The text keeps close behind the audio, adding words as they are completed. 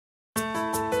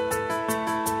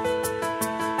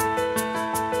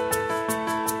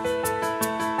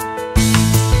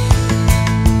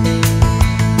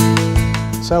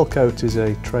Cellcoat is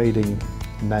a trading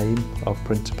name of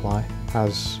print supply,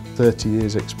 has 30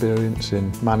 years experience in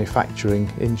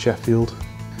manufacturing in Sheffield.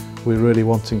 We're really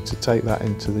wanting to take that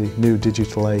into the new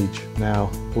digital age, now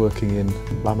working in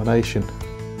lamination.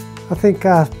 I think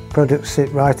our products sit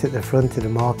right at the front of the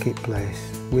marketplace.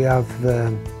 We have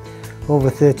over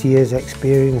 30 years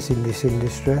experience in this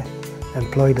industry,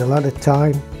 employed a lot of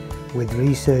time with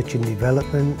research and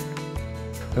development.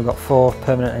 We've got 4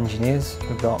 permanent engineers,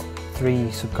 we've got 3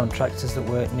 subcontractors that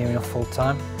work near enough full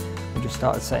time. We just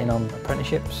started setting on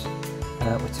apprenticeships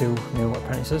with 2 new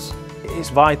apprentices. It's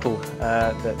vital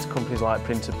that companies like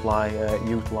Print Supply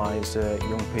utilise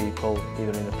young people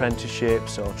either in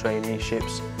apprenticeships or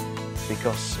traineeships,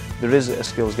 because there is a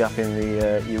skills gap in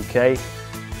the UK.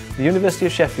 The University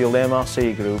of Sheffield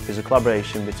MRC Group is a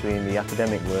collaboration between the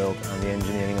academic world and the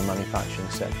engineering and manufacturing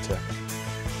sector.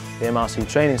 The MRC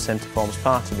Training Centre forms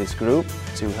part of this group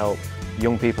to help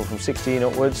young people from 16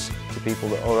 upwards to people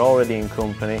that are already in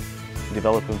company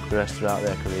develop and progress throughout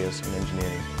their careers in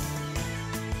engineering.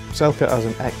 Cellcoat has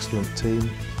an excellent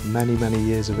team, many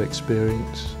years of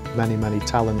experience, many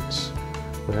talents.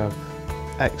 We have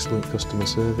excellent customer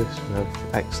service, we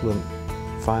have excellent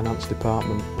finance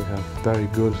department, we have very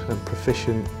good and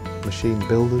proficient machine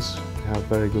builders, we have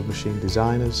very good machine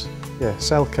designers. Yeah,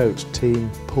 Cellcoat's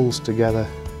team pulls together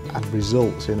and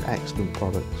results in excellent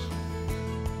products.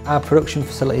 Our production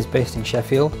facility is based in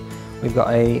Sheffield. We've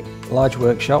got a large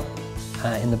workshop.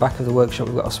 In the back of the workshop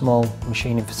we've got a small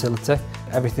machining facility.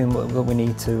 Everything that we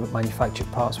need to manufacture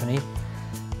parts we need.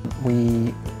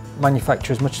 We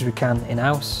manufacture as much as we can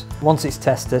in-house. Once it's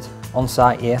tested on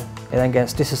site here, it then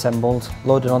gets disassembled,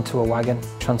 loaded onto a wagon,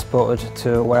 transported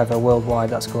to wherever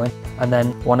worldwide that's going, and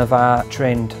then one of our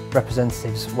trained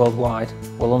representatives worldwide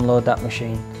will unload that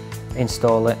machine,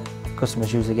 install it.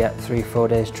 Customers usually get 3-4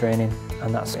 days training,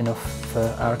 and that's enough for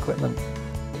our equipment.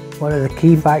 One of the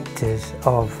key factors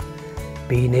of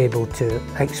being able to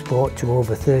export to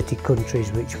over 30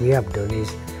 countries, which we have done,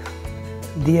 is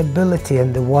the ability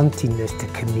and the wantingness to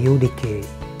communicate.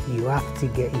 You have to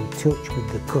get in touch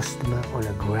with the customer on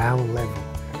a ground level.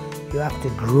 You have to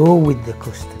grow with the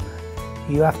customer.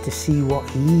 You have to see what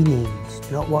he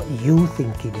needs, not what you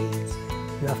think he needs.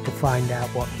 You have to find out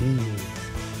what he needs.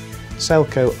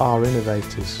 Cellcoat are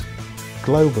innovators.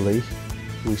 Globally,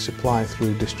 we supply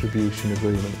through distribution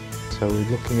agreement, so we're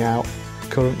looking out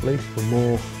currently for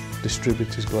more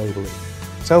distributors globally.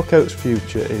 Cellcoat's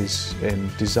future is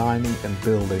in designing and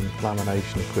building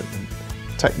lamination equipment.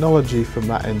 Technology from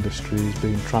that industry is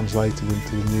being translated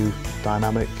into the new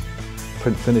dynamic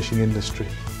print finishing industry.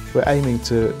 We're aiming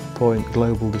to appoint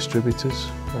global distributors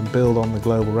and build on the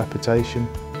global reputation.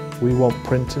 We want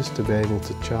printers to be able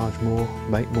to charge more,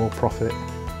 make more profit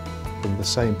from the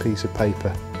same piece of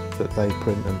paper that they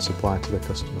print and supply to the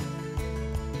customer.